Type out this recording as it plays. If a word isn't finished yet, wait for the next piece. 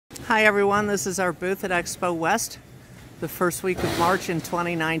Hi everyone, this is our booth at Expo West, the first week of March in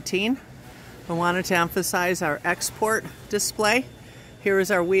 2019. I wanted to emphasize our export display. Here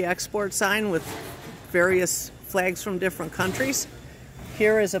is our We Export sign with various flags from different countries.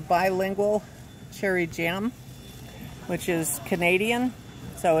 Here is a bilingual cherry jam, which is Canadian,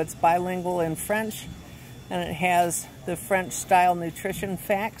 so it's bilingual in French, and it has the French style nutrition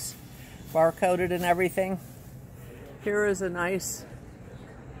facts, barcoded and everything. Here is a nice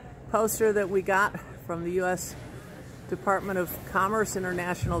poster that we got from the U.S. Department of Commerce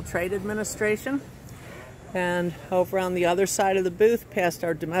International Trade Administration. And over on the other side of the booth, past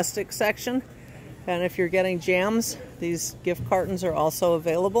our domestic section. And if you're getting jams, these gift cartons are also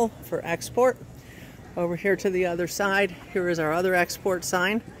available for export. Over here to the other side, here is our other export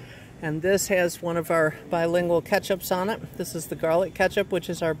sign. And this has one of our bilingual ketchups on it. This is the garlic ketchup, which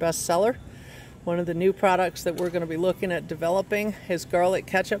is our best seller. One of the new products that we're going to be looking at developing is garlic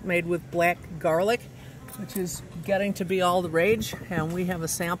ketchup made with black garlic, which is getting to be all the rage, and we have a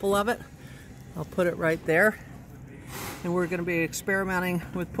sample of it. I'll put it right there. And we're going to be experimenting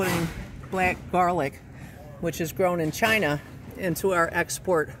with putting black garlic, which is grown in China, into our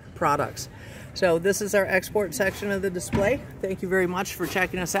export products. So this is our export section of the display. Thank you very much for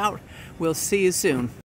checking us out. We'll see you soon.